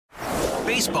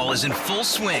Baseball is in full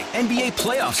swing. NBA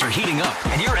playoffs are heating up,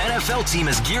 and your NFL team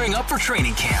is gearing up for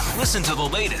training camp. Listen to the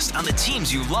latest on the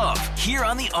teams you love here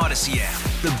on the Odyssey app.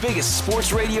 The biggest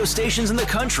sports radio stations in the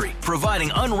country,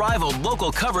 providing unrivaled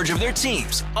local coverage of their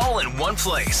teams, all in one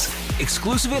place.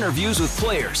 Exclusive interviews with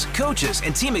players, coaches,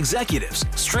 and team executives,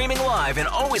 streaming live and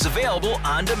always available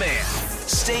on demand.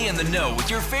 Stay in the know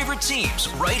with your favorite teams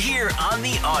right here on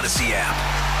the Odyssey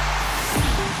app.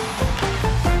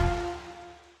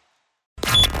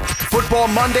 Football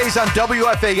Mondays on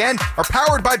WFAN are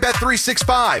powered by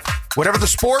Bet365. Whatever the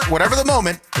sport, whatever the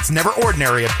moment, it's never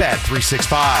ordinary at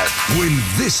Bet365. When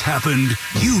this happened,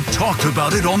 you talked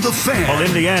about it on The Fan. Well,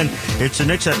 in the end, it's the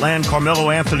Knicks that land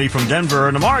Carmelo Anthony from Denver.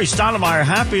 And Amari Stoudemire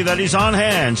happy that he's on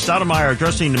hand. Stoudemire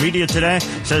addressing the media today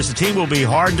says the team will be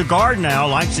hard to guard now,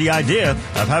 likes the idea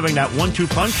of having that 1-2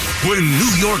 punch. When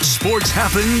New York sports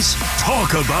happens,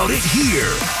 talk about it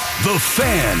here. The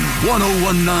Fan,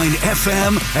 101.9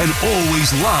 FM, and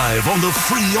always live on the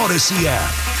free Odyssey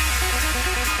app.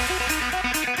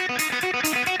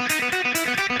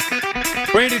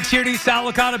 Brandon Tierney,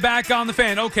 Sal Licata back on The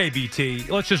Fan. Okay, BT,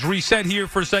 let's just reset here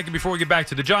for a second before we get back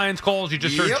to the Giants calls. You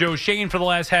just heard Joe Shane for the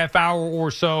last half hour or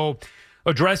so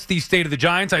address the state of the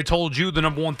Giants. I told you the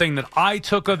number one thing that I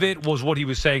took of it was what he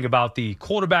was saying about the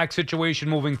quarterback situation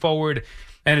moving forward.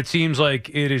 And it seems like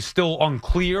it is still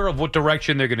unclear of what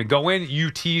direction they're going to go in.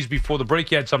 You teased before the break.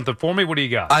 You had something for me. What do you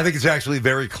got? I think it's actually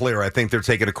very clear. I think they're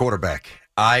taking a quarterback.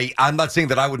 I'm not saying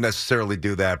that I would necessarily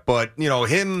do that, but, you know,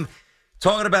 him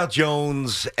talking about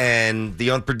Jones and the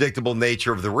unpredictable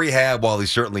nature of the rehab, while he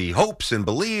certainly hopes and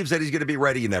believes that he's going to be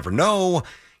ready, you never know.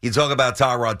 You talk about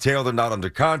Tyrod Taylor not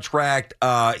under contract.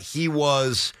 He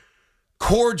was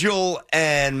cordial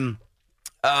and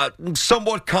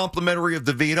somewhat complimentary of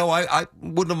DeVito. I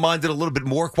wouldn't have minded a little bit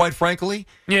more, quite frankly.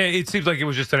 Yeah, it seems like it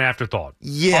was just an afterthought.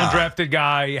 Yeah. Undrafted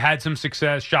guy, had some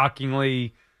success,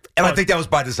 shockingly. And I think that was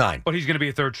by design. But he's going to be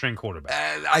a third-string quarterback.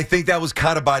 I think that was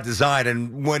kind of by design.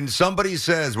 And when somebody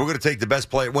says, we're going to take the best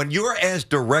player, when you're asked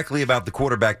directly about the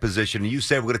quarterback position and you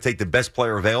say, we're going to take the best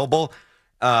player available,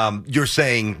 you're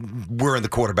saying we're in the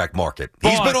quarterback market.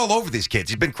 He's been all over these kids.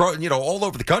 He's been, all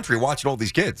over the country watching all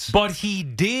these kids. But he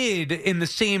did, in the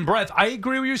same breath, I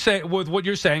agree with what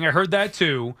you're saying. I heard that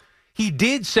too. He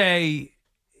did say,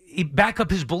 he back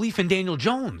up his belief in Daniel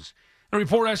Jones. And the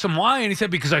reporter asked him why, and he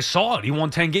said, because I saw it. He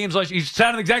won 10 games last year. He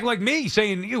sounded exactly like me,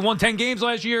 saying he won 10 games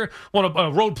last year, won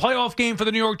a road playoff game for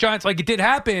the New York Giants. Like, it did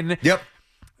happen. Yep.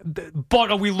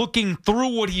 But are we looking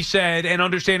through what he said and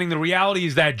understanding the reality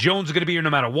is that Jones is going to be here no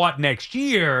matter what next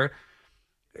year,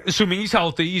 assuming he's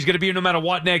healthy, he's going to be here no matter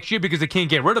what next year because they can't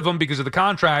get rid of him because of the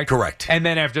contract. Correct. And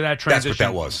then after that transition. That's what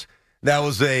that was. That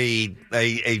was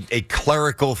a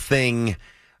clerical thing.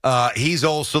 He's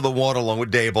also the one, along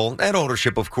with Dable, and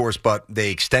ownership, of course, but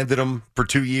they extended him for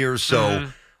 2 years. So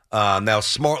now,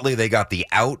 smartly, they got the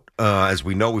out. As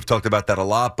we know, we've talked about that a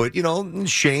lot. But,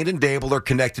 Shane and Dable are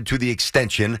connected to the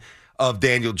extension of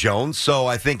Daniel Jones. So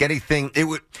I think it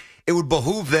would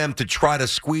behoove them to try to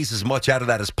squeeze as much out of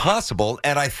that as possible.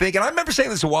 And I remember saying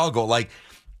this a while ago,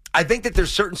 I think that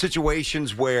there's certain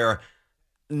situations where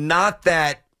not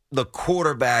that the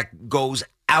quarterback goes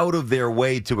out of their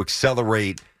way to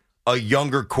accelerate a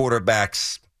younger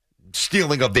quarterback's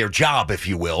stealing of their job, if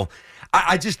you will.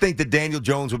 I just think that Daniel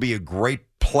Jones would be a great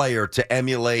player to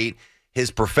emulate his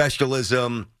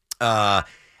professionalism. I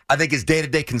think his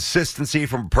day-to-day consistency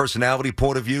from a personality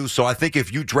point of view. So I think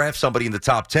if you draft somebody in the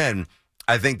top 10,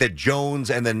 I think that Jones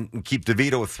and then keep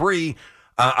DeVito at 3,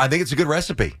 I think it's a good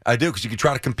recipe. I do, because you can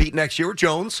try to compete next year with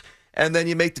Jones, and then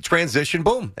you make the transition,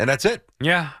 boom, and that's it.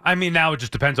 Yeah, I mean, now it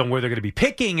just depends on where they're going to be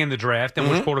picking in the draft and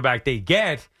which quarterback they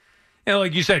get.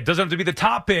 Like you said, it doesn't have to be the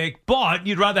top pick, but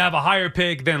you'd rather have a higher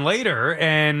pick than later.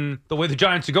 And the way the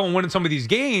Giants are going, winning some of these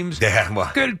games,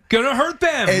 going to hurt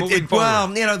them moving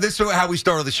forward. Well, this is how we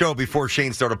started the show before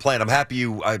Shane started playing. I'm happy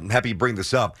you bring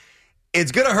this up.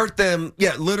 It's going to hurt them,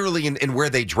 literally in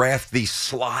where they draft the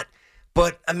slot.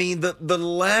 But, I mean, the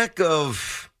lack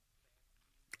of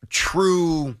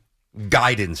true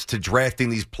guidance to drafting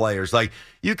these players. Like,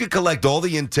 you could collect all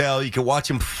the intel, you can watch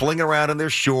them fling around in their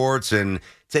shorts and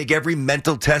take every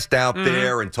mental test out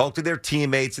there and talk to their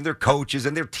teammates and their coaches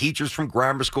and their teachers from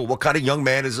grammar school. What kind of young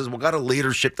man is this? What kind of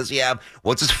leadership does he have?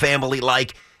 What's his family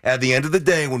like? At the end of the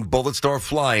day, when bullets start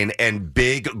flying and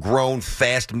big, grown,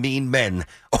 fast, mean men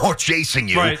are chasing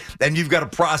you, and you've got to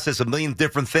process a million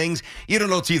different things, you don't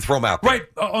know until you throw them out there. Right,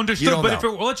 understood. But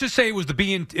let's just say it was the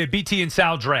BT and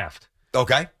Sal draft.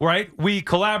 Okay. Right? We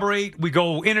collaborate. We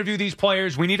go interview these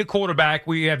players. We need a quarterback.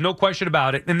 We have no question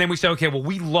about it. And then we say, okay, well,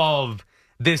 we love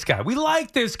this guy. We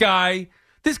like this guy.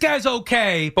 this guy's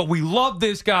okay, but we love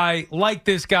this guy, like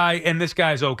this guy, and this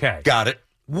guy's okay. Got it.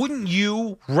 Wouldn't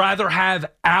you rather have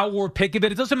our pick of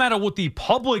it? It doesn't matter what the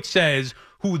public says,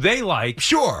 who they like.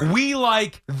 Sure. We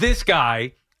like this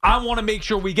guy. I want to make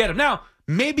sure we get him. Now,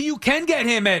 maybe you can get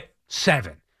him at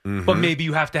 7, but maybe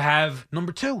you have to have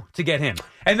number 2 to get him.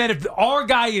 And then if our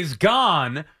guy is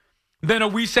gone, then are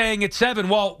we saying at 7,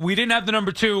 well, we didn't have the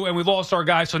number 2 and we lost our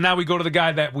guy, so now we go to the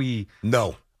guy that we...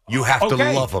 No. You have to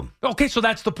love him. Okay, so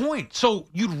that's the point. So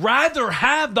you'd rather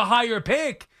have the higher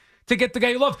pick to get the guy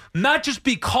you love, not just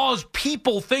because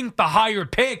people think the higher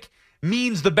pick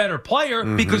means the better player,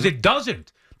 because it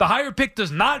doesn't. The higher pick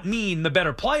does not mean the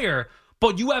better player,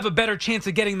 but you have a better chance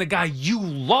of getting the guy you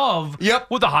love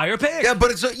with a higher pick. Yeah,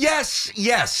 but it's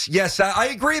yes. I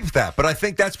agree with that. But I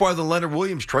think that's why the Leonard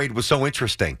Williams trade was so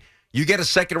interesting. You get a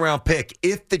second-round pick.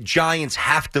 If the Giants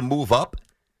have to move up,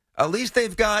 at least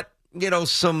they've got,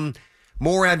 some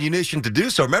more ammunition to do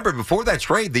so. Remember, before that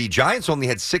trade, the Giants only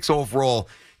had 6 overall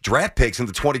draft picks in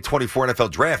the 2024 NFL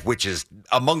draft, which is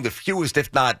among the fewest,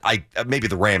 if not, maybe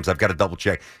the Rams. I've got to double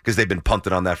check because they've been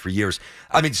punted on that for years.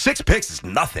 I mean, 6 picks is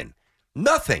nothing.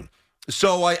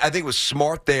 So I think it was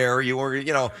smart there.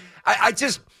 I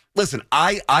just listen.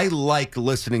 I like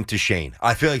listening to Shane.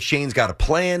 I feel like Shane's got a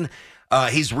plan.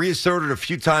 He's reasserted a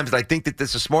few times that I think that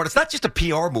this is smart. It's not just a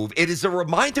PR move. It is a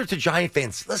reminder to Giant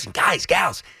fans. Listen, guys,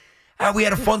 gals. We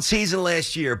had a fun season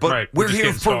last year, but we're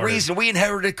here for a reason. We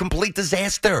inherited a complete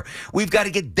disaster. We've got to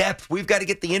get depth. We've got to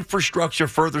get the infrastructure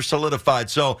further solidified.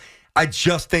 So I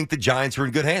just think the Giants are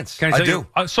in good hands. I do.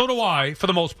 So do I, for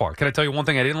the most part. Can I tell you one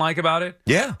thing I didn't like about it?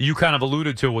 Yeah. You kind of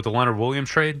alluded to it with the Leonard Williams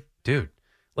trade. Dude,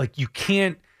 you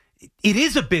can't. It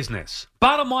is a business.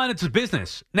 Bottom line, it's a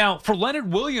business. Now, for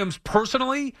Leonard Williams,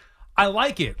 personally, I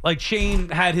like it. Like Shane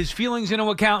had his feelings into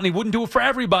account, and he wouldn't do it for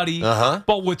everybody.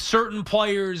 But with certain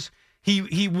players,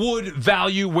 he would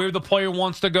value where the player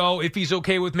wants to go if he's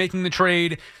okay with making the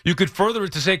trade. You could further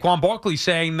it to Saquon Barkley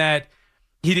saying that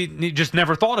he just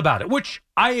never thought about it, which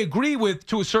I agree with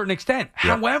to a certain extent.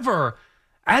 Yep. However,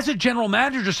 as a general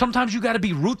manager, sometimes you got to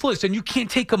be ruthless, and you can't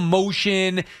take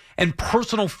emotion and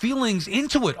personal feelings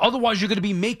into it. Otherwise, you're going to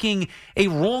be making a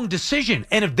wrong decision.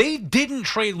 And if they didn't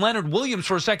trade Leonard Williams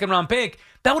for a second-round pick,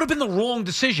 that would have been the wrong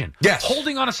decision. Yes.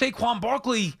 Holding on to Saquon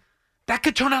Barkley, that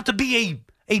could turn out to be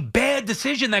a bad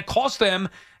decision that cost them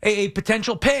a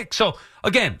potential pick. So,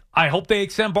 again, I hope they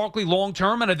extend Barkley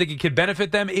long-term, and I think it could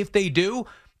benefit them if they do.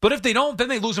 But if they don't, then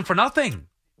they lose him for nothing.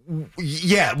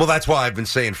 Yeah, well, that's why I've been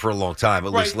saying for a long time,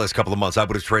 at least the last couple of months, I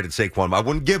would have traded Saquon. I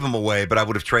wouldn't give him away, but I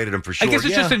would have traded him for sure. I guess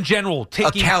it's just in general.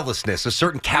 A callousness, a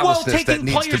certain callousness that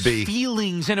needs to be. Taking players'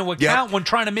 feelings into account when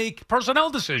trying to make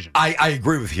personnel decisions. I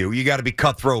agree with you. You got to be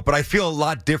cutthroat, but I feel a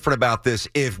lot different about this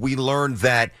if we learned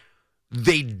that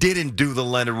they didn't do the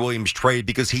Leonard Williams trade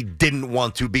because he didn't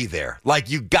want to be there. Like,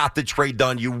 you got the trade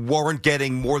done. You weren't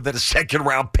getting more than a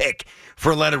second-round pick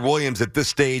for Leonard Williams at this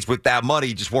stage with that money.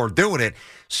 You just weren't doing it.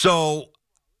 So,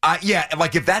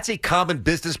 if that's a common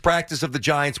business practice of the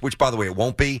Giants, which, by the way, it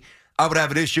won't be, I would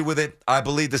have an issue with it. I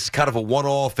believe this is kind of a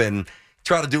one-off and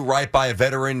try to do right by a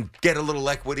veteran, get a little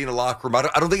equity in the locker room.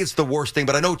 I don't think it's the worst thing,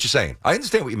 but I know what you're saying. I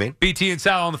understand what you mean. BT and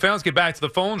Sal on the phone. Let's get back to the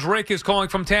phones. Rick is calling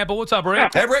from Tampa. What's up,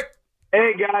 Rick? Hey, Rick.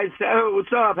 Hey, guys.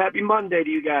 What's up? Happy Monday to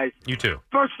you guys. You too.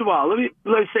 First of all, let me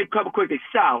say a couple quick things.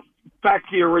 Sal, back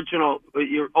to your original,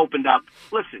 you opened up.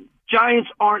 Listen, Giants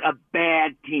aren't a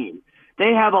bad team.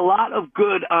 They have a lot of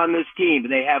good on this team.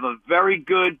 They have a very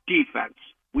good defense.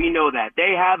 We know that.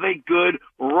 They have a good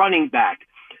running back.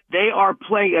 They are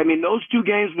playing. I mean, those 2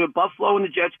 games with Buffalo and the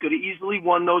Jets could have easily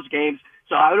won those games.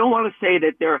 So I don't want to say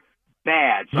that they're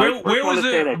bad. So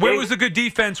where was the good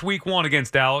defense week 1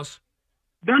 against Dallas?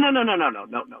 No.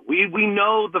 We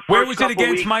know the first Where was it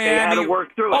against weeks Miami? They had to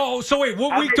work through it. Oh, so wait,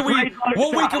 what week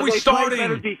are we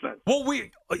starting? What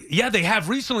week? Yeah, they have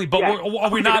recently, but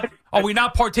are we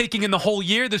not partaking in the whole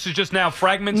year? This is just now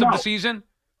fragments of the season?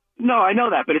 No, I know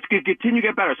that, but it's going to continue to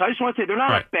get better. So I just want to say they're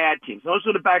not a bad team. So those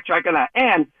are the backtrack on that.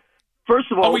 And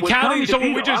first of all, are we counting? So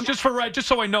we just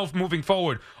so I know moving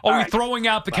forward, are we throwing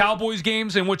out the Cowboys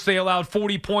games in which they allowed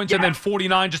 40 points and then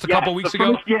 49 just a couple weeks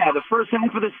ago? The first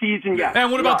half of the season, yeah.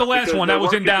 And what about the last one? That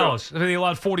was in Dallas. They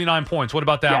allowed 49 points. What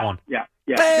about that one? Yeah.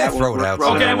 Throw it out.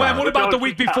 Okay, and what about the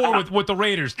week before with the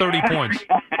Raiders, 30 points?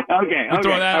 Okay.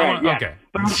 Throw that out. Yeah. Okay.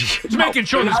 Just making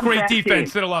sure this great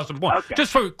defense that allows some points.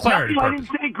 Just for clarity purposes.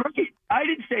 I didn't say great. I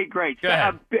didn't State greats. Go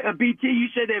ahead. BT, you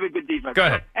said they have a good defense. Go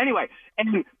ahead. Anyway,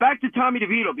 and back to Tommy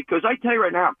DeVito, because I tell you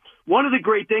right now, one of the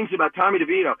great things about Tommy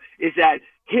DeVito is that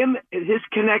his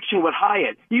connection with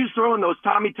Hyatt. He was throwing those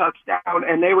Tommy tucks down,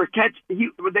 and they were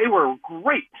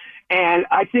great. And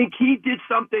I think he did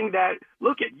something that,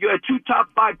 you had 2 top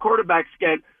 5 quarterbacks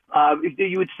get.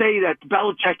 You would say that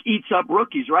Belichick eats up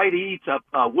rookies, right? He eats up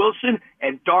Wilson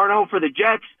and Darno for the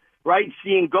Jets, right?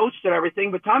 Seeing ghosts and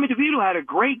everything. But Tommy DeVito had a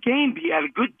great game. He had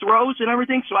good throws and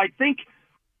everything. So I think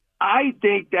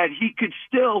that he could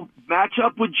still match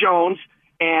up with Jones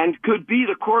and could be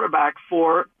the quarterback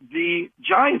for the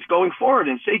Giants going forward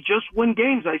and just win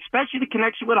games, especially the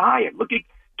connection with Hyatt. Look at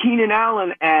Keenan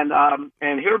Allen and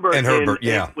Herbert. And Herbert,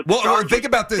 Well, think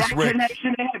about this, that Rick.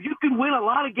 connection they have. You can win a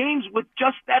lot of games with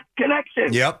just that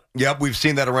connection. Yep. We've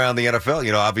seen that around the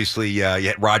NFL. Obviously,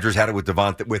 Rodgers had it with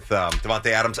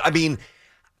Devontae Adams. I mean,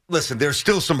 listen, there's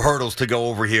still some hurdles to go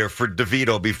over here for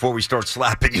DeVito before we start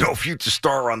slapping, future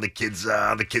star on the kid's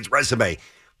resume.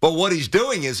 But what he's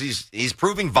doing is he's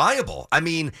proving viable. I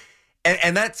mean,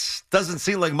 and that doesn't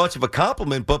seem like much of a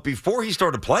compliment. But before he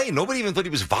started playing, nobody even thought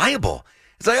he was viable.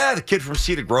 It's like, the kid from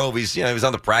Cedar Grove, he was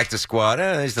on the practice squad.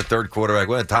 He's the third quarterback.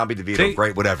 Well, Tommy DeVito,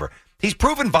 great, whatever. He's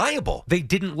proven viable. They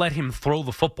didn't let him throw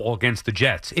the football against the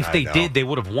Jets. If they did, they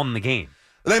would have won the game.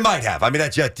 They might have. I mean,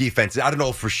 that Jet defense, I don't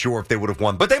know for sure if they would have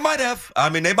won, but they might have. They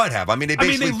basically punted on victory.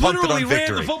 They literally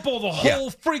ran the football the whole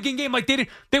freaking game. Like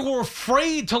they were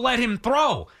afraid to let him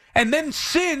throw. And then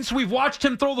since we've watched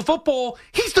him throw the football,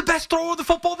 he's the best thrower of the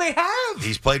football they have.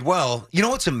 He's played well. You know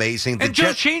what's amazing?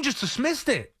 Joe Shane just dismissed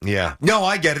it. Yeah. No,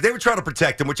 I get it. They were trying to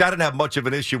protect him, which I didn't have much of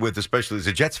an issue with, especially as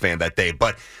a Jets fan that day.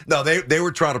 But no, they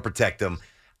were trying to protect him.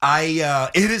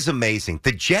 It is amazing.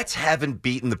 The Jets haven't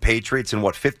beaten the Patriots in,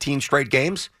 15 straight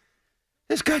games?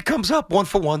 This guy comes up 1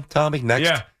 for 1, Tommy. Next.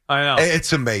 Yeah, I know.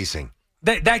 It's amazing.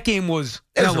 That game was...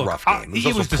 It was a rough game.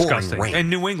 It was disgusting. Rain. And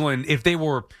New England, if they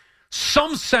were...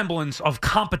 some semblance of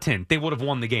competent, they would have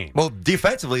won the game. Well,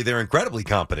 defensively, they're incredibly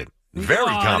competent. Very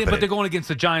competent. But they're going against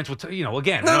the Giants with,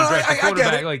 again, I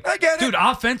get it. I get it. Dude,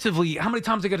 offensively, how many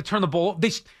times they got to turn the ball?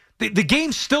 The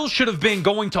game still should have been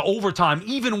going to overtime,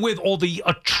 even with all the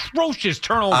atrocious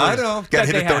turnovers. I know. Got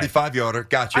hit a 35-yarder.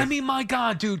 Gotcha. I mean, my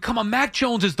God, dude. Come on. Mac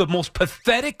Jones is the most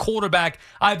pathetic quarterback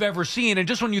I've ever seen. And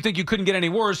just when you think you couldn't get any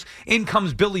worse, in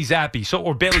comes Billy Zappi.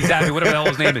 Or Bailey Zappi, whatever the hell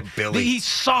his name is. Billy. He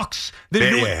sucks.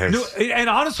 And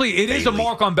honestly, it is a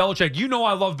mark on Belichick. You know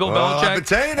I love Bill Belichick. I've been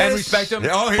saying and this. respect him.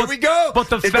 Oh, here we go.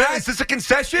 But the fact... Is this a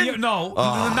concession? No,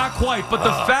 not quite. But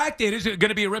the fact it is going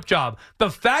to be a rip job. The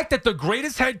fact that the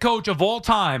greatest head coach of all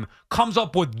time comes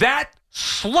up with that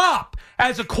slop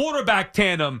as a quarterback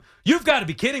tandem, you've got to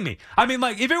be kidding me. I mean,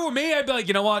 if it were me, I'd be like,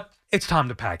 you know what? It's time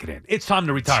to pack it in. It's time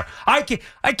to retire. I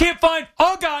can't find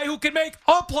a guy who can make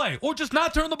a play or just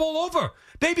not turn the ball over.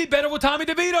 They'd be better with Tommy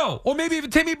DeVito or maybe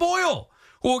even Timmy Boyle,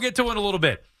 who we'll get to in a little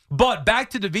bit. But back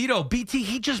to DeVito, BT,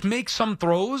 he just makes some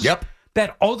throws. Yep.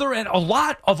 That a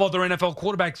lot of other NFL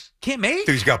quarterbacks can't make.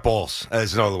 Dude, he's got balls.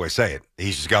 That's another way to say it.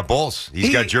 He's just got balls.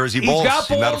 He's got Jersey balls.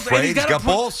 He's not afraid. He's got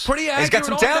balls. Pretty accurate. He's got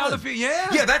some talent.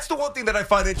 Yeah, that's the one thing that I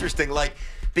find interesting.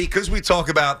 Because we talk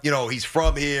about, he's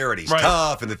from here and he's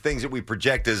tough and the things that we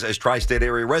project as tri-state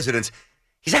area residents.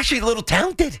 He's actually a little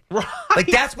talented. Right.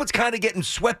 That's what's kind of getting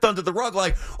swept under the rug.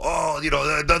 The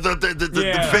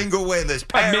finger win, there's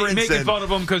parents. Making fun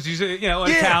of him because he's,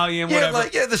 Italian,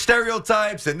 whatever. The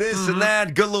stereotypes and this and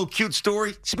that. Good little cute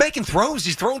story. He's making throws.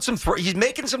 He's throwing he's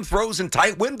making some throws in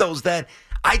tight windows that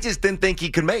I just didn't think he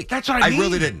could make. That's what I mean. I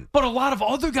really didn't. But a lot of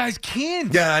other guys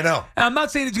can't. Yeah, I know. And I'm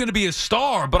not saying he's going to be a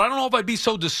star, but I don't know if I'd be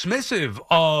so dismissive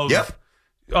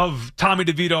of Tommy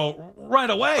DeVito right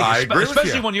away. I agree with you.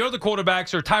 Especially when your other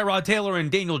quarterbacks are Tyrod Taylor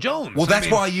and Daniel Jones. Well, that's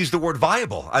why I use the word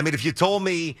viable. I mean, if you told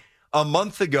me a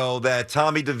month ago that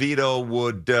Tommy DeVito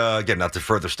would, again, not to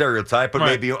further stereotype, but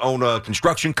maybe own a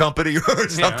construction company or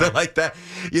something like that,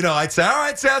 I'd say, all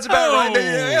right, sounds about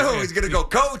right. He's going to go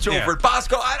coach over at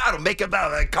Bosco. I don't make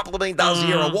about a couple of $1 million a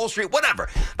year on Wall Street, whatever.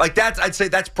 I'd say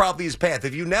that's probably his path.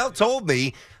 If you now told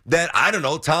me that, I don't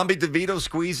know, Tommy DeVito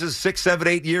squeezes 6, 7,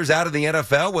 8 years out of the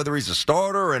NFL, whether he's a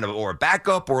starter or a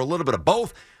backup or a little bit of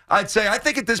both, I'd say I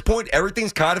think at this point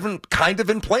everything's kind of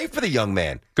in play for the young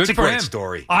man. Good it's a for great him.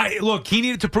 Story. Look, he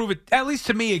needed to prove it, at least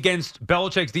to me, against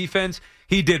Belichick's defense.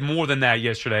 He did more than that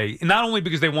yesterday. Not only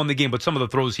because they won the game, but some of the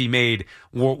throws he made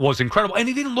was incredible. And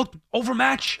he didn't look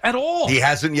overmatched at all. He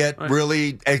hasn't yet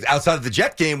really, outside of the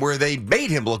Jet game where they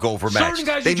made him look overmatched. Certain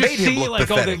guys they you just made him see look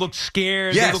pathetic. They look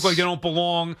scared. Yes. They look like they don't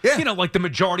belong. Yeah. Like the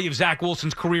majority of Zach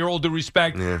Wilson's career, all due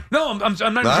respect. Yeah. No, I'm not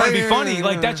even trying to be funny.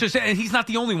 That's just it. And he's not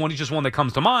the only one. He's just one that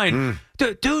comes to mind.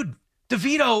 Dude,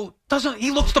 DeVito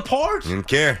he looks the part. Didn't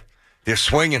care. They're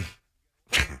swinging.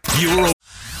 You're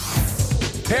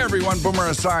Hey everyone, Boomer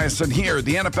Esiason here.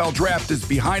 The NFL Draft is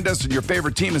behind us and your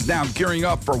favorite team is now gearing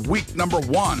up for week number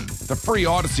 1. The free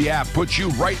Odyssey app puts you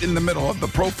right in the middle of the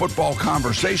pro football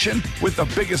conversation with the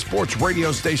biggest sports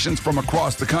radio stations from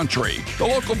across the country. The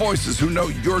local voices who know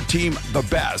your team the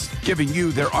best, giving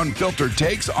you their unfiltered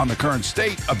takes on the current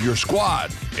state of your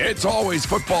squad. It's always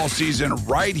football season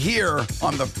right here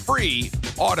on the free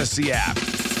Odyssey app.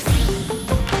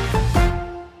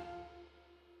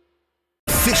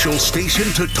 official station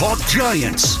to talk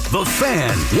Giants. The Fan,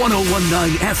 101.9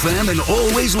 FM, and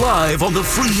always live on the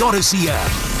free Odyssey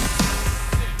app.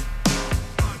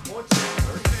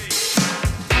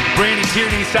 Brandon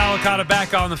Tierney, Salicata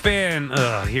back on the Fan.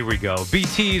 Here we go.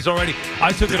 BT's already.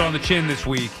 I took it on the chin this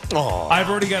week. Aww. I've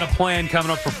already got a plan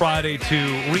coming up for Friday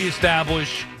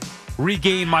to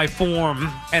regain my form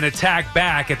and attack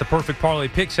back at the Perfect Parlay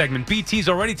pick segment. BT's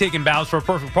already taken bows for a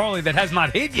Perfect Parlay that has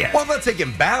not hit yet. Well, I'm not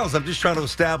taking bows. I'm just trying to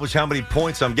establish how many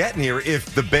points I'm getting here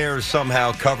if the Bears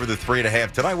somehow cover the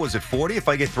 3.5 tonight. Was it 40 if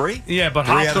I get 3? Yeah, but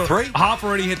 3 out of 3? Hoff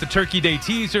already hit the Turkey Day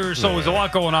teaser, so there's a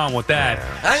lot going on with that.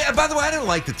 Yeah. By the way, I didn't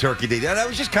like the Turkey Day. That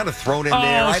was just kind of thrown in there.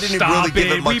 I didn't stop really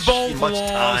give it much, we both much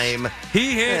lost. time.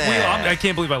 He hit. Yeah. I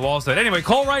can't believe I lost that. Anyway,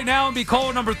 call right now and be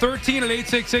caller number 13 at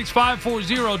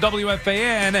 866-540-WFAN.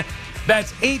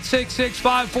 That's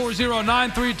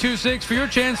 866-540-9326 for your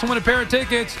chance to win a pair of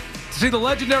tickets to see the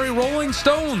legendary Rolling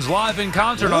Stones live in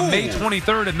concert on May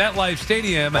 23rd at MetLife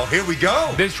Stadium. Oh, here we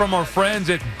go. This from our friends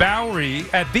at The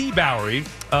Bowery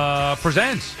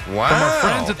Presents. Wow. From our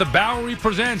friends at The Bowery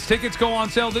Presents. Tickets go on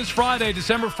sale this Friday,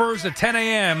 December 1st at 10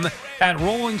 a.m. at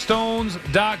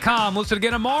rollingstones.com. Listen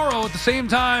again tomorrow at the same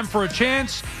time for a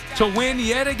chance to win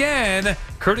yet again,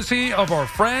 courtesy of our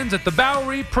friends at The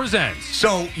Bowery Presents.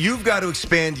 So you've got to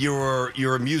expand your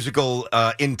musical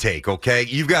intake, okay?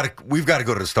 We've got to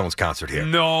go to the Stones concert here.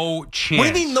 No chance.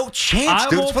 What do you mean no chance,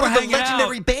 dude? It's one of the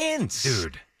legendary bands.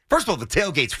 Dude. First of all, the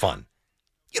tailgate's fun.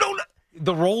 You don't...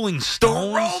 The Rolling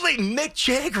Stones? Mick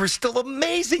Jagger is still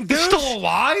amazing, dude. He's still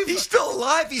alive? He's still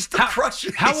alive. He's still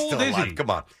crushing. How He's old still is alive. he? Come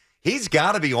on. He's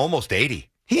got to be almost 80.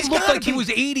 He looked like he was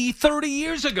 80 30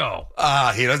 years ago.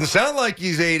 He doesn't sound like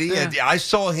he's 80. Yeah. I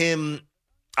saw the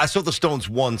Stones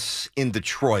once in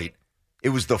Detroit. It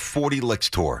was the 40 Licks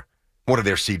tour. One of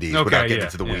their CDs, without getting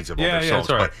into the weeds of all their songs.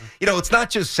 That's right. But, it's not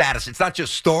just It's not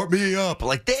just Start Me Up.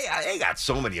 Like, they got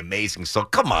so many amazing songs.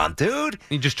 Come on, dude.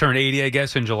 He just turned 80, I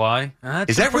guess, in July.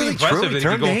 Is that really true? He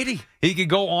turned 80? He could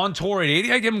go on tour at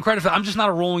 80. I give him credit for that. I'm just not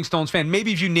a Rolling Stones fan.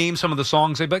 Maybe if you name some of the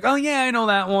songs, they'd be like, oh, yeah, I know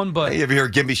that one. But hey, you ever hear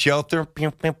Give Me Shelter?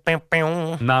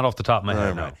 Not off the top of my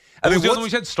head, no. Right. What was the other one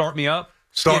we said? Start Me Up?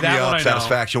 Start Me Up,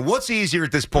 Satisfaction. What's easier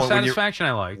at this point? Satisfaction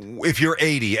I liked. If you're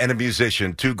 80 and a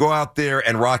musician, to go out there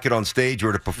and rock it on stage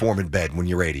or to perform in bed when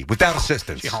you're 80 without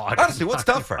assistance? Honestly, what's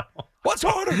tougher? What's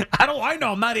harder? I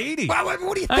know. I'm not 80.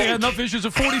 What do you think? I got enough issues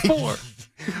at 44.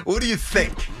 What do you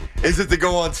think? Is it to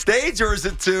go on stage or is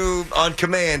it to on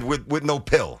command with no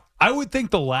pill? I would think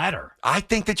the latter. I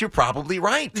think that you're probably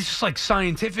right. It's just like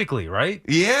scientifically, right?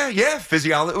 Yeah.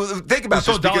 Physiology. Think about this.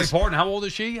 So Dolly because, Parton, how old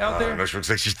is she out there? She looks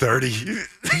like she's 30.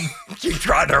 Keep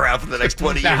trotting her out for the next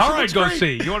 20 years. All right, go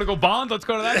see. You want to go Bond? Let's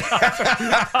go to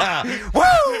that.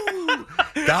 Woo!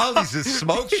 Dolly's a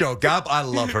smoke show. God, I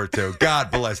love her too.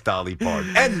 God bless Dolly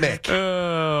Parton. And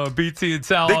Mick. BT and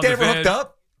Sal. Think they ever hooked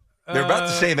up? They're about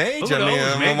the same age.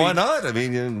 Why not? I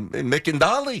mean, Mick and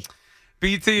Dolly.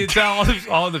 BT and Sal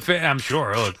on the Fan. I'm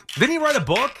sure. Look, didn't he write a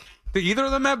book? Did either of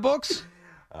them have books?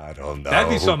 I don't know. That'd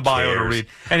be some bio to read.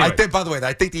 Anyway. By the way,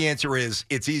 I think the answer is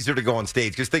it's easier to go on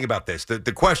stage. Because think about this.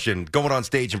 The question, going on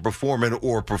stage and performing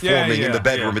or performing in the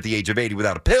bedroom at the age of 80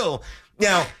 without a pill.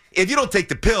 Now, if you don't take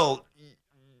the pill,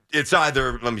 it's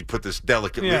either, let me put this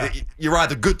delicately, you're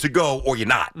either good to go or you're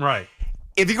not. Right.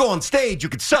 If you go on stage, you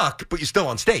could suck, but you're still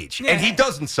on stage. Yeah. And he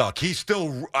doesn't suck. He's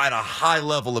still at a high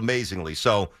level amazingly.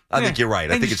 So I think you're right.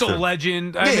 I think he's still a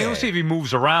legend. I mean, we'll see if he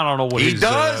moves around. I don't know what he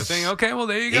does. Thing. Okay, well,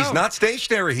 there you go. He's not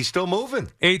stationary. He's still moving.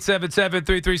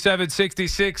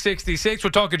 877-337-6666. We're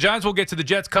talking Giants. We'll get to the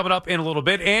Jets coming up in a little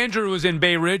bit. Andrew is in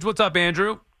Bay Ridge. What's up,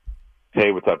 Andrew?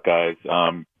 Hey, what's up, guys?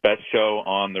 Best show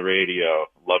on the radio.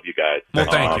 Love you guys. Well,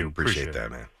 thank you. Appreciate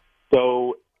that, man.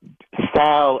 So,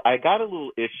 Sal, I got a little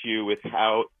issue with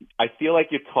how I feel like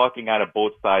you're talking out of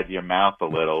both sides of your mouth a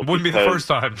little. Wouldn't be the first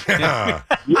time. Yeah.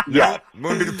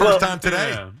 Wouldn't be the first time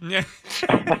today. Yeah.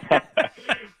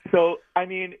 So, I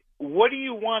mean, what do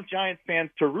you want Giants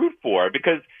fans to root for?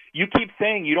 Because you keep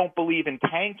saying you don't believe in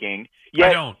tanking, I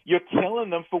yet don't. you're killing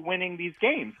them for winning these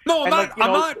games. No, I'm And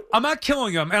not. I'm not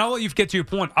killing them. And I'll let you get to your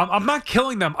point. I'm not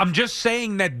killing them. I'm just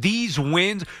saying that these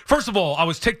wins. First of all, I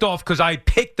was ticked off because I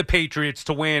picked the Patriots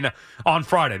to win on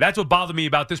Friday. That's what bothered me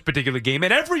about this particular game.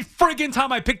 And every friggin'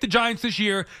 time I pick the Giants this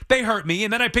year, they hurt me,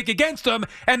 and then I pick against them,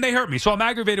 and they hurt me. So I'm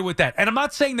aggravated with that. And I'm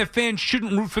not saying that fans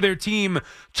shouldn't root for their team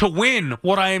to win.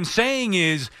 What I am saying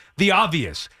is the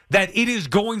obvious, that it is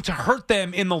going to hurt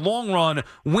them in the long run,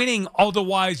 winning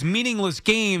otherwise meaningless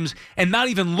games and not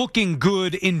even looking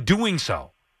good in doing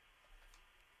so.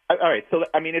 All right. So,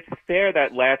 I mean, it's fair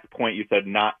that last point you said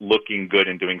not looking good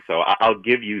in doing so. I'll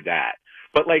give you that.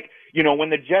 But, when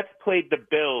the Jets played the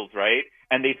Bills, right,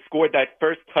 and they scored that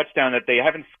first touchdown that they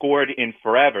haven't scored in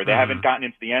forever, they haven't gotten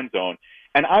into the end zone.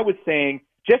 And I was saying,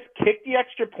 just kick the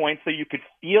extra point so you could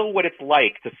feel what it's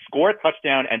like to score a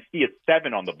touchdown and see a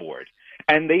 7 on the board.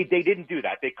 And they didn't do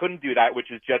that. They couldn't do that,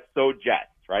 which is just so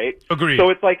Jets, right? Agreed. So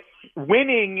it's like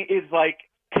winning is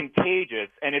contagious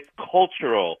and it's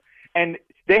cultural. And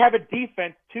they have a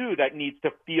defense, too, that needs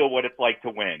to feel what it's like to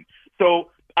win. So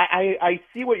I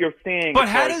see what you're saying. But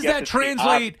how does that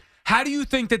translate? How do you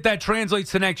think that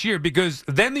translates to next year? Because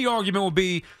then the argument will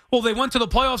be, well, they went to the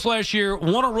playoffs last year,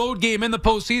 won a road game in the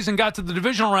postseason, got to the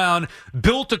divisional round,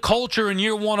 built a culture in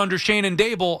year one under Shane and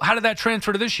Dable. How did that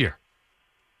transfer to this year?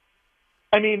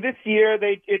 I mean, this year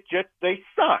they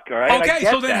suck, all right? Okay,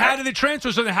 so then how did it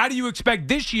transfer? So then how do you expect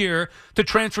this year to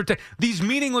transfer to these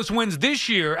meaningless wins this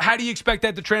year? How do you expect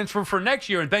that to transfer for next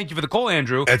year? And thank you for the call,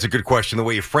 Andrew. That's a good question, the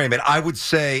way you frame it. I would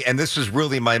say, and this is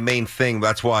really my main thing,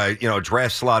 that's why,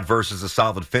 draft slot versus a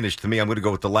solid finish. To me, I'm going to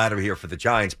go with the latter here for the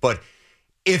Giants. But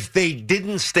if they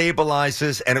didn't stabilize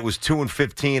this and it was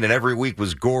 2-15 and every week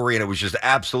was gory and it was just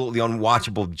absolutely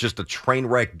unwatchable, just a train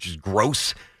wreck, just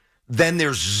gross, then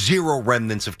there's zero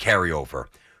remnants of carryover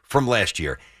from last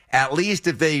year. At least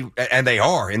if they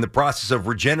are in the process of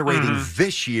regenerating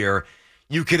this year,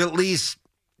 you could at least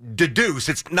deduce,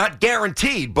 it's not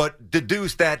guaranteed, but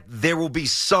deduce that there will be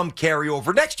some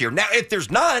carryover next year. Now, if there's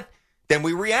not, then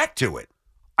we react to it.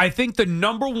 I think the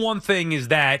number one thing is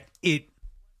that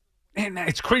and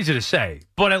it's crazy to say,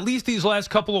 but at least these last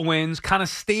couple of wins, kind of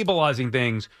stabilizing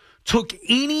things, took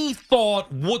any thought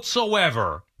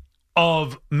whatsoever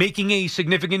of making a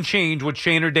significant change with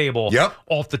Shane or Dable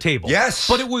off the table. Yes.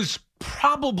 But it was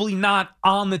probably not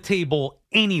on the table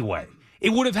anyway. It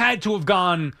would have had to have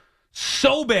gone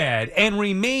so bad and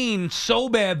remained so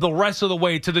bad the rest of the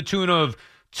way to the tune of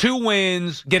 2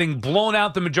 wins, getting blown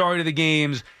out the majority of the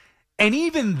games. And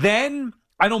even then,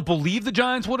 I don't believe the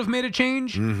Giants would have made a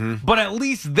change. But at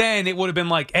least then it would have been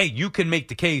like, hey, you can make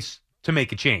the case to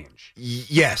make a change.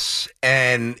 Yes,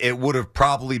 and it would have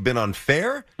probably been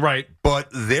unfair. Right. But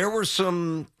there were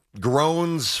some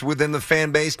groans within the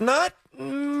fan base, not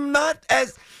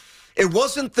as it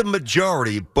wasn't the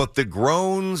majority, but the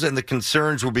groans and the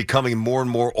concerns were becoming more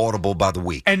and more audible by the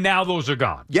week. And now those are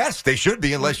gone. Yes, they should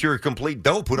be, unless you're a complete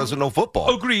dope who doesn't know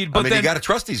football. Agreed. But you got to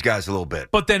trust these guys a little bit.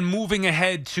 But then moving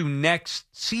ahead to next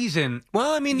season.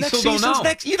 Well, I mean, next season's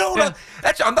next. You don't know.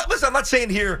 I'm not saying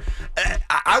here.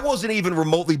 I wasn't even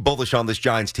remotely bullish on this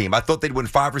Giants team. I thought they'd win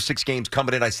 5 or 6 games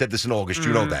coming in. I said this in August.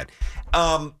 You know that.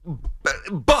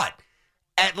 But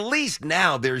at least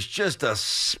now there's just a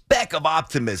speck of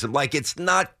optimism. Like, it's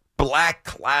not black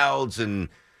clouds and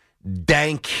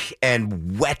dank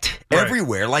and wet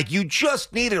everywhere. Like, you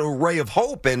just need a ray of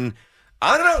hope. And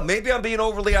I don't know, maybe I'm being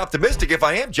overly optimistic. If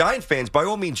I am, Giant fans, by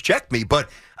all means, check me.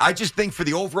 But I just think for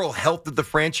the overall health of the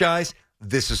franchise,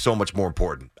 this is so much more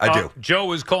important. I do.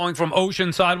 Joe is calling from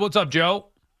Oceanside. What's up, Joe?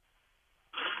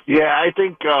 Yeah, I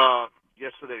think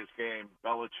yesterday's game,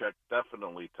 Belichick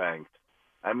definitely tanked.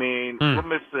 I mean, we're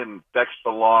missing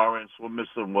Dexter Lawrence. We're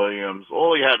missing Williams.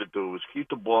 All he had to do was keep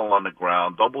the ball on the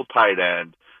ground, double tight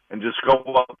end, and just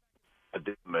go up at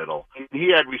the middle.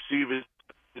 He had receivers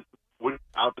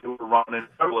out there running.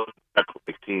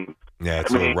 Team. Yeah, it's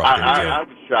a little rough. I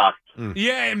was shocked.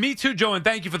 Yeah, me too, Joe, and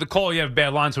thank you for the call. You have a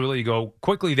bad line, so we'll let you go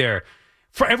quickly there.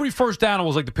 For every first down, it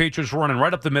was like the Patriots were running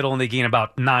right up the middle, and they gained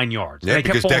about 9 yards. Yeah,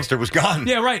 because Dexter was gone.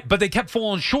 Yeah, right. But they kept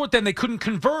falling short then. They couldn't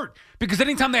convert because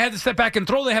anytime they had to step back and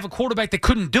throw, they have a quarterback that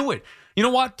couldn't do it. You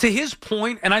know what? To his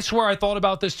point, and I swear I thought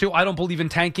about this too, I don't believe in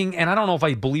tanking, and I don't know if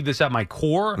I believe this at my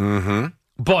core,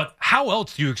 but how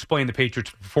else do you explain the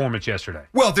Patriots' performance yesterday?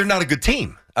 Well, they're not a good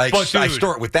team. I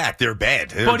start with that. They're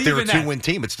bad. They're a 2-win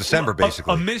team. It's December,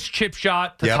 basically. A missed chip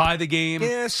shot to tie the game.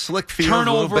 Yeah, slick field,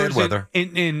 turnovers, a little bad weather.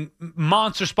 In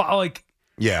monster spot.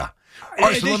 Yeah.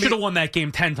 They should have won that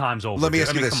game 10 times over. Let me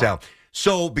ask you this, Sal.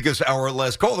 So, because our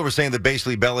last caller was saying that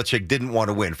basically Belichick didn't want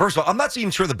to win. First of all, I'm not even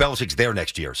sure that Belichick's there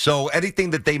next year. So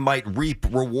anything that they might reap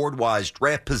reward-wise,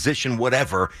 draft position,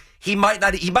 whatever, he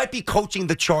might be coaching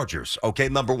the Chargers, okay,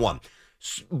 number one.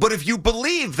 But if you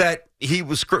believe that he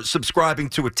was subscribing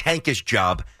to a tankish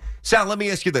job, Sal, let me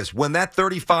ask you this. When that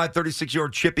 35,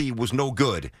 36-yard chippy was no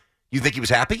good, you think he was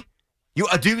happy? Do you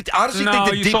honestly think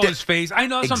that you saw his face. I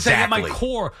know that's what I'm saying at my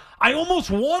core. I almost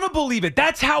want to believe it.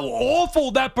 That's how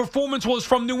awful that performance was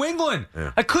from New England.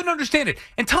 Yeah. I couldn't understand it.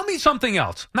 And tell me something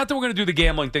else. Not that we're going to do the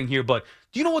gambling thing here, but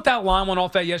do you know what that line went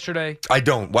off at yesterday? I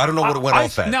don't. Well, I don't know what it went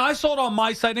off at. Now, I saw it on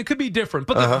my site, and it could be different.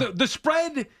 But the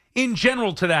spread in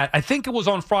general to that, I think it was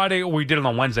on Friday, or we did it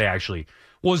on Wednesday, actually,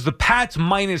 was the Pats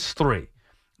 -3.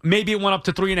 Maybe it went up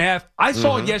to 3.5. I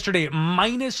saw it yesterday at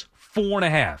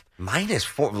 -4.5.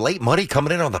 -4, late money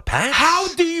coming in on the Pats? How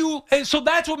do you? And so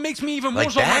that's what makes me even more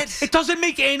so. It doesn't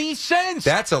make any sense.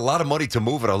 That's a lot of money to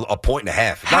move at a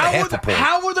 1.5. Not half a point.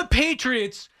 How are the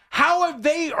Patriots? How have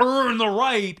they earned the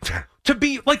right to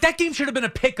be like that? Game should have been a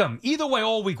pick'em either way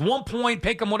all week. 1 point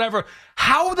pick'em, whatever.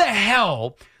 How the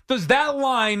hell does that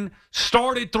line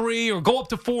start at 3 or go up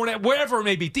to 4, wherever it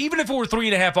may be? Even if it were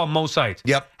 3.5 on most sites.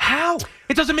 Yep. How?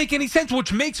 It doesn't make any sense,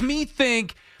 which makes me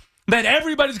think that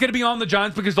everybody's going to be on the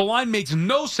Giants because the line makes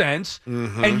no sense.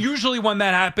 And usually when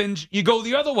that happens, you go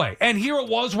the other way. And here it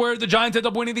was where the Giants ended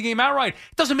up winning the game outright.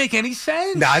 It doesn't make any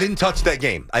sense. No, I didn't touch that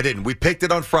game. I didn't. We picked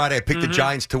it on Friday. I picked the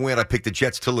Giants to win. I picked the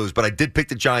Jets to lose. But I did pick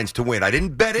the Giants to win. I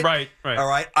didn't bet it. Right. All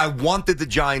right. I wanted the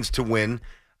Giants to win.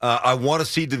 I want to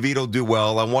see DeVito do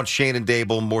well. I want Shane and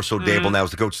Dable, more so Dable now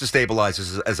as the coach, to stabilize,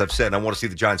 as I've said. And I want to see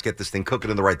the Giants get this thing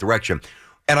cooking in the right direction.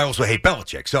 And I also hate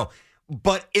Belichick.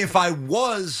 But if I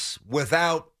was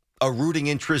without a rooting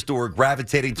interest or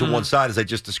gravitating to one side, as I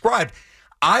just described,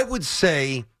 I would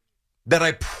say that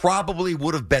I probably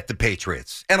would have bet the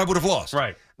Patriots, and I would have lost.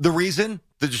 Right. The reason?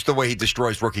 Just the way he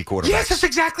destroys rookie quarterbacks. Yes, that's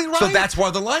exactly right. So that's why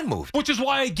the line moved. Which is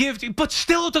why I give, but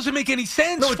still it doesn't make any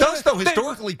sense. No, it does, though.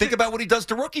 Historically, think about what he does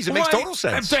to rookies. It makes total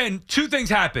sense. And two things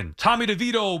happen. Tommy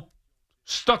DeVito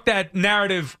stuck that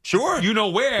narrative, you know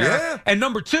where. Yeah. And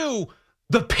number two,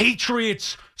 the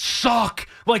Patriots suck.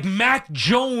 Like, Mac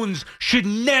Jones should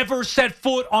never set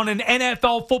foot on an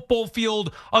NFL football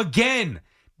field again.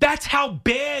 That's how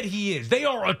bad he is. They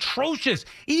are atrocious.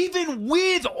 Even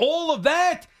with all of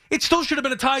that, it still should have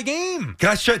been a tie game. Can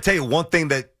I tell you one thing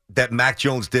that Mac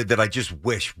Jones did that I just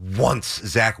wish once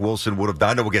Zach Wilson would have done?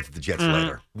 I know we'll get to the Jets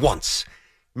later. Once.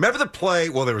 Remember the play?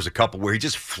 Well, there was a couple where he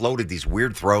just floated these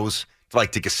weird throws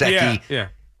like to Gesicki. Yeah.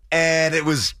 And it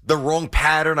was the wrong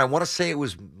pattern. I want to say it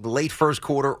was late first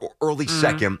quarter or early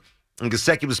second. And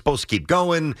Gesicki was supposed to keep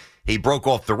going. He broke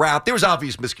off the route. There was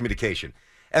obvious miscommunication.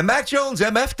 And Mac Jones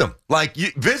MF'd him.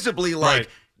 Visibly,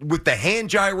 with the hand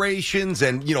gyrations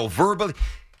and, verbally.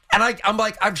 And I'm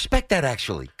like, I respect that,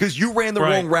 actually. Because you ran the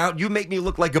wrong route. You make me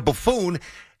look like a buffoon.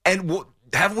 And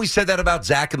haven't we said that about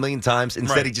Zach a million times?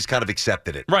 Instead, he just kind of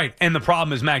accepted it. Right. And the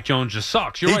problem is Mac Jones just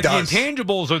sucks. You're right. Does. The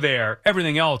intangibles are there.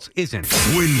 Everything else isn't.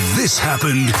 When this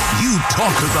happened, you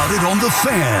talk about it on The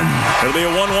Fan. It'll be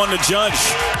a 1-1 to Judge.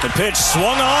 The pitch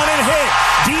swung on and hit.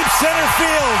 Deep center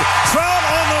field. Trout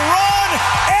on the run.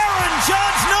 Aaron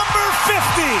Judge, number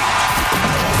 50.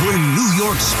 When New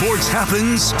York sports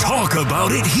happens, talk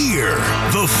about it here.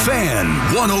 The Fan,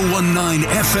 101.9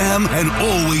 FM, and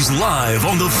always live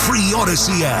on the free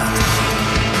Odyssey app.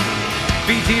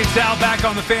 BT and Sal back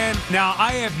on The Fan. Now,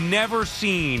 I have never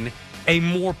seen a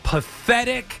more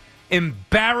pathetic,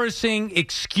 embarrassing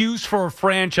excuse for a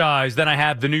franchise than I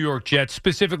have the New York Jets,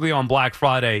 specifically on Black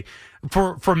Friday.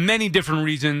 For many different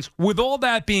reasons. With all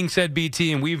that being said,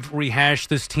 BT, and we've rehashed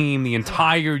this team the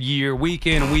entire year, week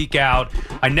in, week out.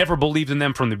 I never believed in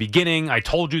them from the beginning. I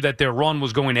told you that their run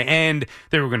was going to end.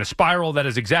 They were going to spiral. That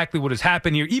is exactly what has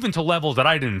happened here, even to levels that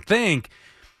I didn't think.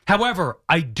 However,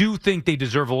 I do think they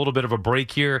deserve a little bit of a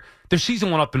break here. Their season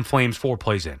went up in flames 4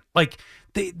 plays in.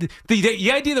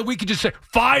 The idea that we could just say,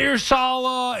 fire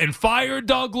Saleh and fire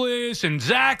Douglas and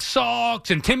Zach sucks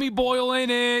and Timmy Boyle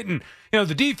in it and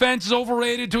the defense is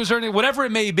overrated to a certain, whatever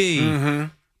it may be.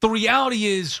 The reality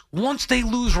is, once they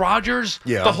lose Rodgers,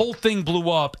 the whole thing blew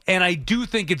up. And I do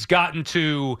think it's gotten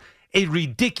to a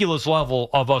ridiculous level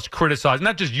of us criticizing,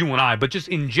 not just you and I, but just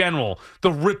in general,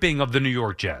 the ripping of the New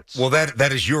York Jets. Well,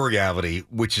 that is your reality,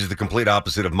 which is the complete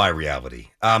opposite of my reality.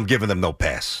 I'm giving them no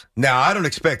pass. Now, I don't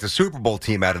expect a Super Bowl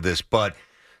team out of this, but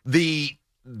the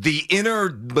inner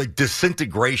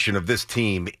disintegration of this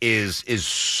team is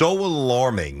so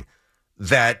alarming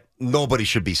that nobody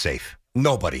should be safe.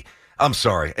 Nobody. I'm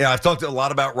sorry. I've talked a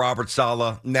lot about Robert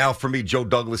Saleh. Now, for me, Joe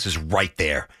Douglas is right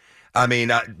there. I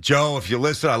mean, Joe, if you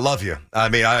listen, I love you. I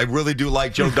mean, I really do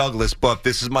like Joe Douglas, but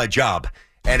this is my job.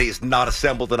 And he has not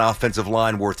assembled an offensive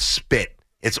line worth spit.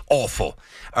 It's awful.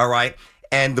 All right?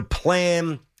 And the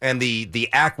plan and the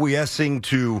acquiescing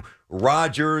to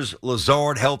Rodgers,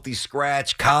 Lazard, healthy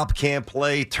scratch, Cobb can't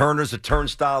play, Turner's a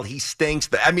turnstile, he stinks.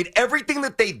 I mean, everything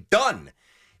that they've done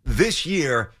this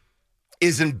year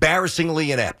is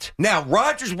embarrassingly inept. Now,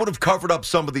 Rodgers would have covered up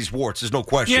some of these warts, there's no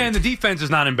question. Yeah, and the defense is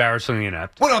not embarrassingly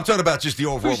inept. Well, I'm talking about just the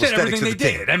overall aesthetics of the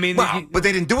team. I mean, but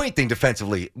they didn't do anything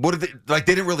defensively. What did they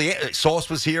didn't really? Sauce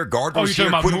was here, Gardner was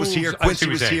here, Quinn was here, Quincy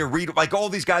was here, Reed, like all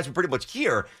these guys were pretty much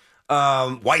here.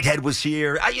 Whitehead was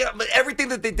here. Everything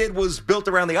that they did was built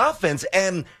around the offense,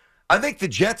 and I think the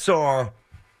Jets are.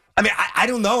 I mean, I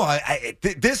don't know.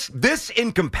 This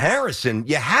in comparison,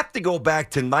 you have to go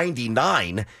back to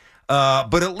 '99.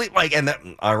 But at least, and that,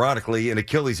 ironically, an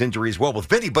Achilles injury as well with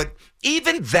Vinny. But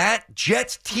even that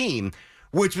Jets team,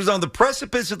 which was on the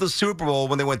precipice of the Super Bowl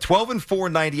when they went 12-4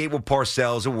 in '98 with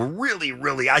Parcells, and were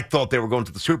really, I thought they were going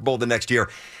to the Super Bowl the next year.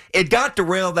 It got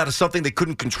derailed out of something they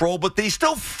couldn't control, but they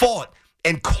still fought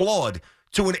and clawed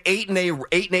to an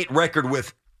 8-8 record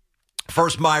with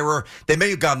first Myra. They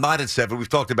may have gone 9-7. We've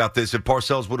talked about this. If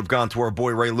Parcells would have gone to our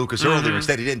boy Ray Lucas earlier,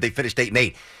 instead he didn't. They finished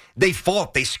 8-8. They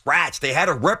fought. They scratched. They had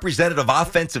a representative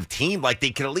offensive team. Like,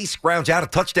 they could at least scrounge out a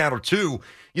touchdown or two,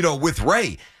 with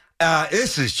Ray.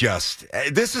 This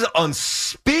is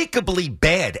unspeakably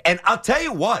bad. And I'll tell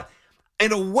you what,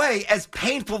 in a way, as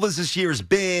painful as this year has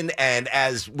been and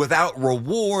as without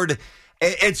reward,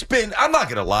 it's been, I'm not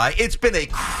going to lie, it's been a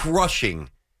crushing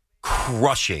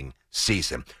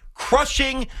season.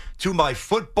 Crushing to my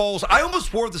footballs. I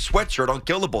almost wore the sweatshirt on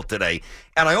Killable today,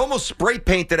 and I almost spray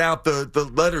painted out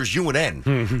the letters U and N.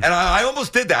 And I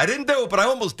almost did that. I didn't do it, but I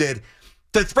almost did.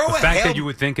 To throw the fact that you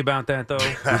would think about that, though,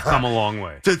 we've come a long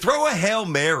way. To throw a Hail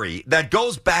Mary that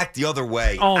goes back the other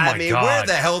way. Oh, my God. Where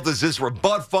the hell does this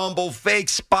butt fumble, fake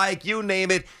spike, you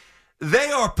name it?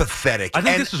 They are pathetic. I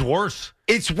think this is worse.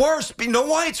 It's worse. You know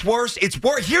why it's worse? It's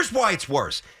worse. Here's why it's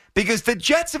worse. Because the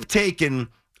Jets have taken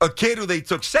a kid who they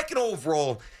took second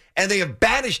overall, and they have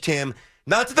banished him,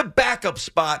 not to the backup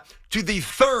spot, to the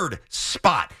third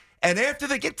spot. And after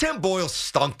they get Tim Boyle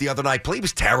stunk the other night. He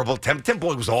was terrible. Tim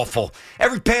Boyle was awful.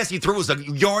 Every pass he threw was a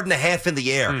yard and a half in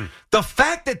the air. The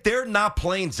fact that they're not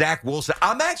playing Zach Wilson,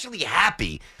 I'm actually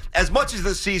happy. As much as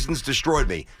this season's destroyed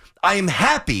me, I am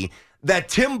happy that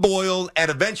Tim Boyle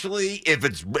and eventually, if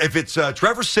it's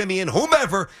Trevor Siemian,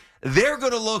 whomever, they're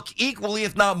going to look equally,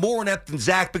 if not more inept than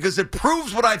Zach, because it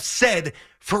proves what I've said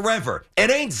forever. It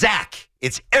ain't Zach.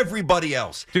 It's everybody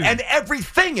else. Dude. And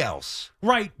everything else.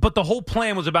 Right, but the whole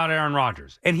plan was about Aaron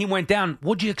Rodgers, and he went down.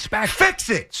 What'd you expect?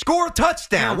 Fix it. Score a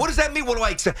touchdown. Yeah. What does that mean? What do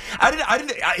I expect? I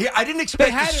didn't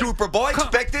expect the Super Bowl. I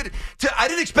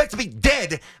didn't expect to be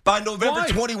dead by November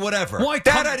 20 whatever. I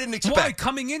didn't expect. Why?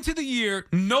 Coming into the year,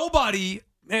 nobody.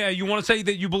 You want to say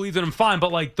that you believed in him, fine,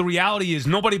 but the reality is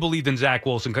nobody believed in Zach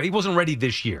Wilson. He wasn't ready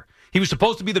this year. He was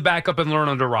supposed to be the backup and learn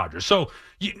under Rodgers. So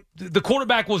the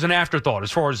quarterback was an afterthought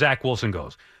as far as Zach Wilson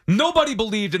goes. Nobody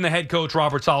believed in the head coach,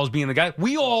 Robert Saleh, being the guy.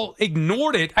 We all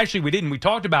ignored it. Actually, we didn't. We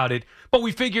talked about it. But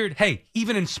we figured, hey,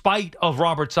 even in spite of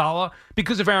Robert Saleh,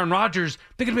 because of Aaron Rodgers,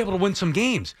 they're going to be able to win some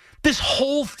games. This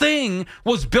whole thing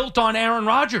was built on Aaron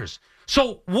Rodgers.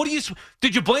 So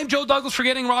did you blame Joe Douglas for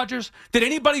getting Rodgers? Did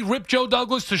anybody rip Joe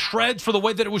Douglas to shreds for the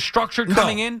way that it was structured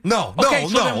coming in? No.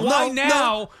 Then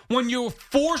why when you're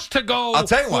forced to go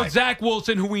with Zach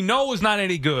Wilson, who we know is not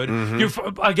any good,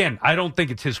 again, I don't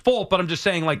think it's his fault, but I'm just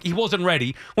saying he wasn't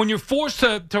ready. When you're forced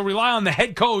to rely on the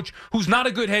head coach, who's not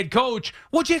a good head coach,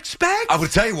 what'd you expect? I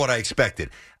would tell you what I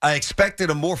expected. I expected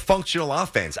a more functional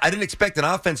offense. I didn't expect an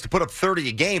offense to put up 30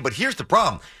 a game, but here's the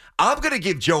problem. I'm going to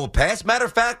give Joe a pass. Matter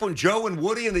of fact, when Joe and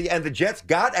Woody and the Jets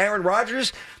got Aaron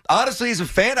Rodgers, honestly, as a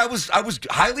fan, I was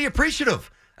highly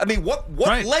appreciative. I mean, what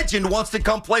legend wants to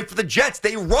come play for the Jets?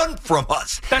 They run from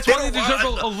us. That's why they deserve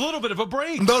a little bit of a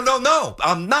break. No.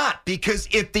 I'm not. Because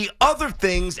if the other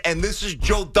things, and this is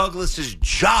Joe Douglas's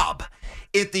job,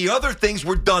 if the other things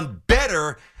were done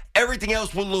better, everything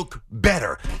else will look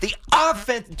better. The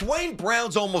offense, Dwayne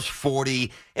Brown's almost 40,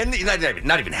 and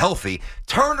not even healthy.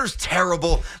 Turner's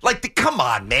terrible. Come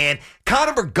on, man.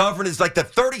 Connor McGovern is the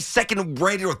 32nd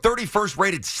rated or 31st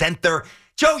rated center.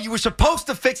 Joe, you were supposed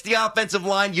to fix the offensive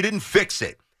line. You didn't fix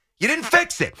it.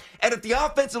 And if the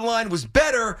offensive line was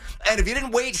better, and if you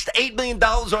didn't waste $8 million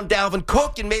on Dalvin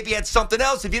Cook and maybe had something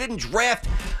else, if you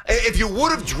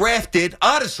would have drafted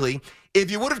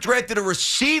a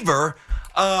receiver,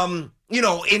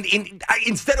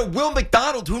 instead of Will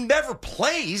McDonald, who never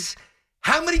plays,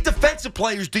 how many defensive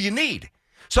players do you need?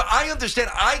 So I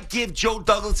understand. I give Joe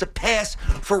Douglas a pass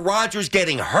for Rodgers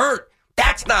getting hurt.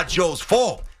 That's not Joe's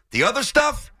fault. The other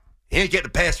stuff, he ain't getting a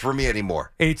pass from me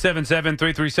anymore.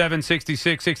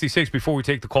 877-337-6666. Before we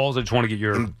take the calls, I just want to get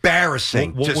your...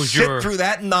 Embarrassing. What to was sit your... through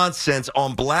that nonsense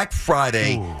on Black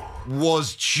Friday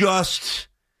was just...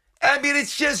 I mean,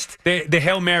 it's just... The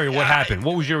Hail Mary, what happened?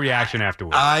 What was your reaction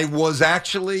afterwards? I was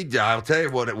actually... I'll tell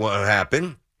you what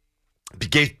happened.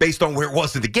 Based on where it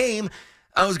was in the game,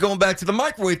 I was going back to the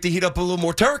microwave to heat up a little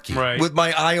more turkey. Right. With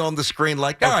my eye on the screen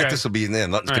like, all right, this will be in there.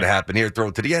 Nothing's going to happen here. Throw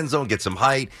it to the end zone, get some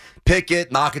height, pick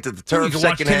it, knock it to the turf. You can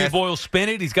watch Timmy Boyle spin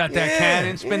it. He's got that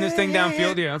cannon, spin this thing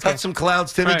downfield. Yeah, okay. Touch some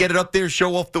clouds, Timmy, get it up there,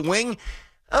 show off the wing.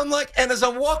 I'm like, and as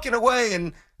I'm walking away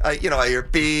and... I hear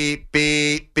beep,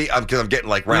 beep, beep. Because I'm getting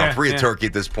like round 3 of turkey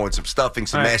at this point. Some stuffing,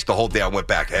 some mash the whole day. I went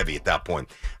back heavy at that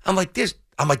point. I'm like, this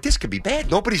could be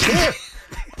bad. Nobody's there.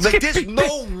 Like, there's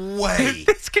no way.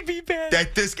 This could be bad.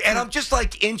 And I'm just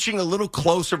like inching a little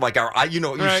closer, like our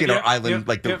seen our island,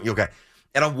 okay.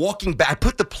 And I'm walking back. I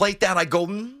put the plate down. I go,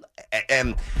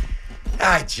 and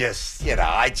I just went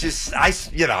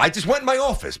in my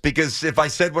office because if I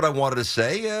said what I wanted to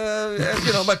say,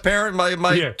 my parent,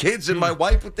 my kids, and my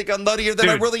wife would think I'm nuttier than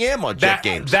I really am on Jet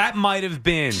games. That might have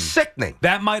been sickening.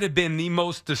 That might have been the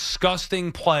most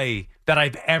disgusting play that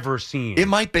I've ever seen. It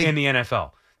might be in the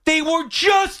NFL. They were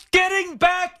just getting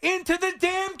back into the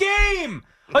damn game.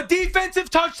 A defensive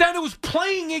touchdown that was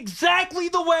playing exactly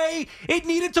the way it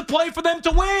needed to play for them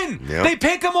to win. Yep. They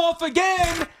pick them off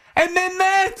again, and then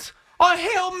that's a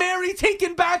Hail Mary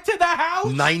taken back to the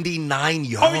house. 99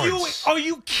 yards. Are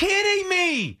you kidding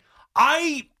me?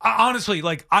 I honestly,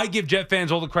 I give Jet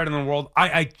fans all the credit in the world.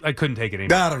 I couldn't take it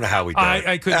anymore. I don't know how we do it.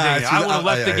 I couldn't take it. I would have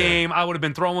left the game. I would have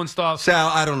been throwing stuff. Sal,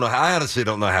 I don't know. I honestly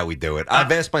don't know how we do it.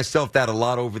 I've asked myself that a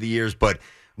lot over the years, but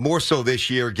more so this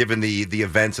year, given the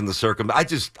events and the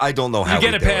circumstances. I don't know how we do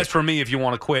it. You get a pass from me if you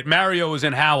want to quit. Mario is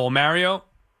in Howell. Mario?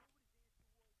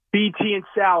 BT and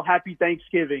Sal, happy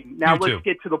Thanksgiving. Now let's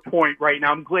get to the point right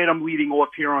now. I'm glad I'm leading off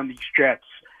here on these Jets.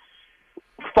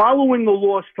 Following the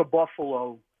loss to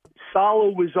Buffalo,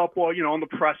 Saleh was up on the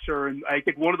presser, and I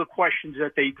think one of the questions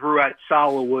that they threw at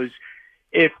Saleh was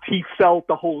if he felt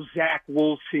the whole Zach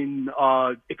Wilson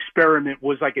experiment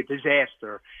was like a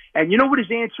disaster. And you know what his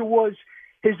answer was?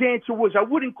 His answer was, I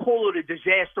wouldn't call it a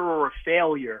disaster or a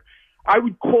failure. I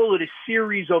would call it a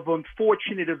series of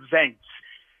unfortunate events.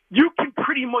 You can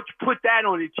pretty much put that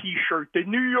on a T-shirt. The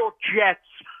New York Jets,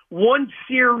 one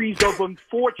series of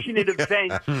unfortunate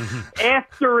events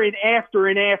after and after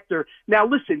and after. Now,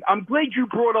 listen, I'm glad you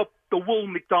brought up the Will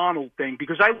McDonald thing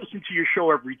because I listen to your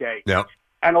show every day. Yep.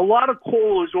 And a lot of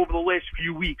callers over the last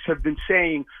few weeks have been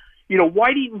saying,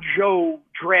 why didn't Joe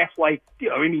draft Zay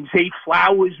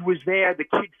Flowers was there, the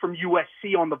kid from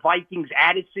USC on the Vikings,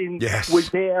 Addison was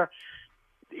there.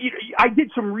 I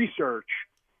did some research.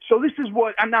 So this is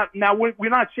what we're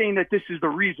not saying that this is the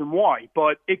reason why,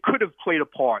 but it could have played a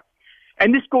part.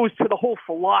 And this goes to the whole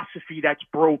philosophy that's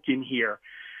broken here.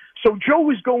 So Joe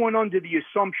was going under the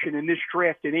assumption in this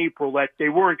draft in April that they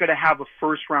weren't going to have a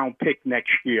first-round pick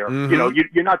next year. Mm-hmm.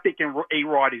 You're not thinking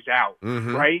A-Rod is out,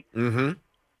 right? Mm-hmm.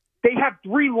 They have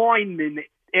 3 linemen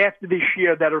after this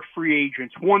year that are free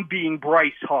agents, one being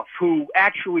Bryce Huff, who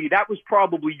actually that was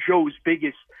probably Joe's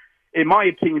biggest, in my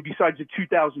opinion, besides the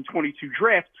 2022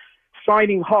 draft,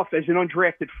 signing Huff as an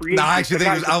undrafted free agent. No, I actually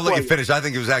think I'll let you finish. I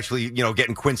think it was actually,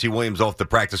 getting Quincy Williams off the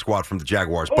practice squad from the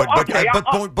Jaguars. But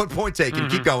point taken.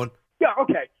 Keep going. Yeah,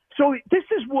 okay. So this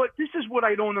is what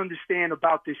I don't understand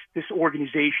about this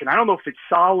organization. I don't know if it's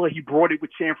Saleh, he brought it with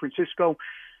San Francisco.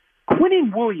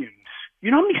 Quinnen Williams. You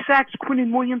know how many sacks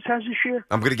Quinnen Williams has this year?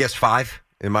 I'm going to guess 5.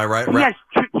 Am I right? He has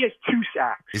 2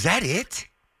 sacks. Is that it?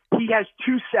 He has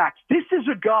 2 sacks. This is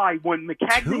a guy, when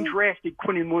McCagnon drafted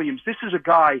Quinnen Williams, this is a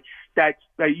guy that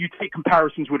you take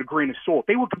comparisons with a grain of salt.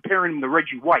 They were comparing him to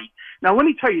Reggie White. Now, let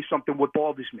me tell you something what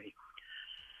bothers me.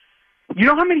 You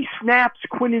know how many snaps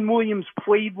Quinnen Williams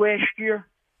played last year?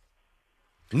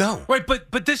 No. Right,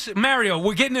 but this, Mario,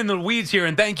 we're getting into the weeds here,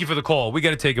 and thank you for the call. We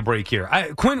got to take a break here.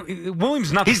 Quinn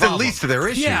Williams not the problem. He's the least of their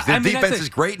issues. Yeah, their defense is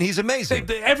great, and he's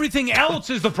amazing. Everything else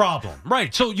is the problem.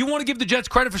 Right, so you want to give the Jets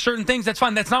credit for certain things, that's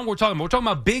fine. That's not what we're talking about. We're talking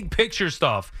about big picture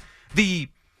stuff. The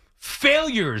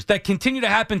failures that continue to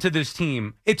happen to this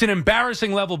team, it's an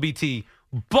embarrassing level, BT,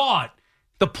 but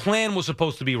the plan was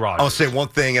supposed to be Rodgers. I'll say one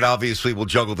thing, and obviously we'll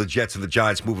juggle the Jets and the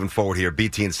Giants moving forward here.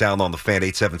 BT and Sound on the Fan,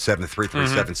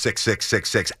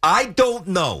 877-337-6666. I don't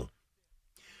know.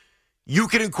 You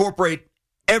can incorporate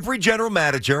every general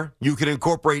manager. You can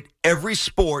incorporate every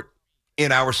sport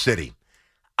in our city.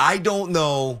 I don't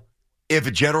know if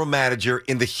a general manager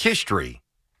in the history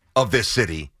of this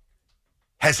city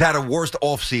has had a worse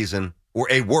offseason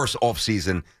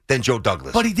than Joe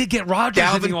Douglas. But he did get Rodgers.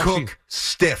 Dalvin Cook,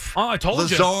 stiff. Oh, I told you.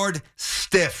 Lazard,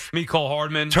 stiff. Mecole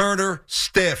Hardman. Turner,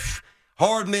 stiff.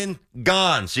 Hardman,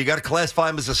 gone. So you got to classify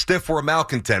him as a stiff or a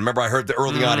malcontent. Remember, I heard that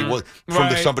early on he was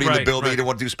from somebody in the building. He didn't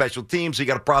want to do special teams, so you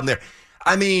got a problem there.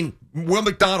 I mean, Will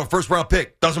McDonald, first-round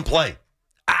pick, doesn't play.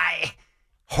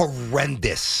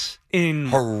 Horrendous. In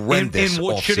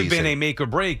what should have been a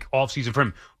make-or-break offseason for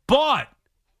him. But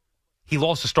he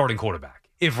lost a starting quarterback.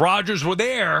 If Rodgers were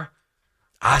there,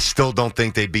 I still don't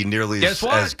think they'd be nearly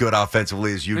as good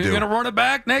offensively as you do. You're going to run it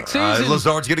back next season?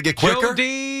 Lazard's going to get quicker? Joe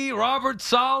D, Robert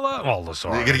Saleh. Well,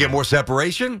 Lazard. They're going to get more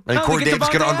separation? And Corey Davis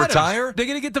going to unretire? They're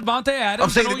going to get Devontae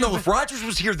Adams. I'm saying, if Rodgers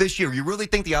was here this year, you really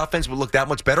think the offense would look that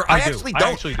much better? I actually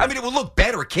don't. I mean, it would look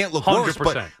better. It can't look 100%.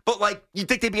 Worse. But you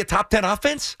think they'd be a top 10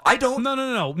 offense? I don't.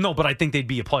 No, but I think they'd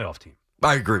be a playoff team.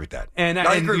 I agree with that. And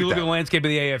you look at the landscape of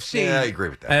the AFC. Yeah, I agree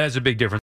with that. That has a big difference.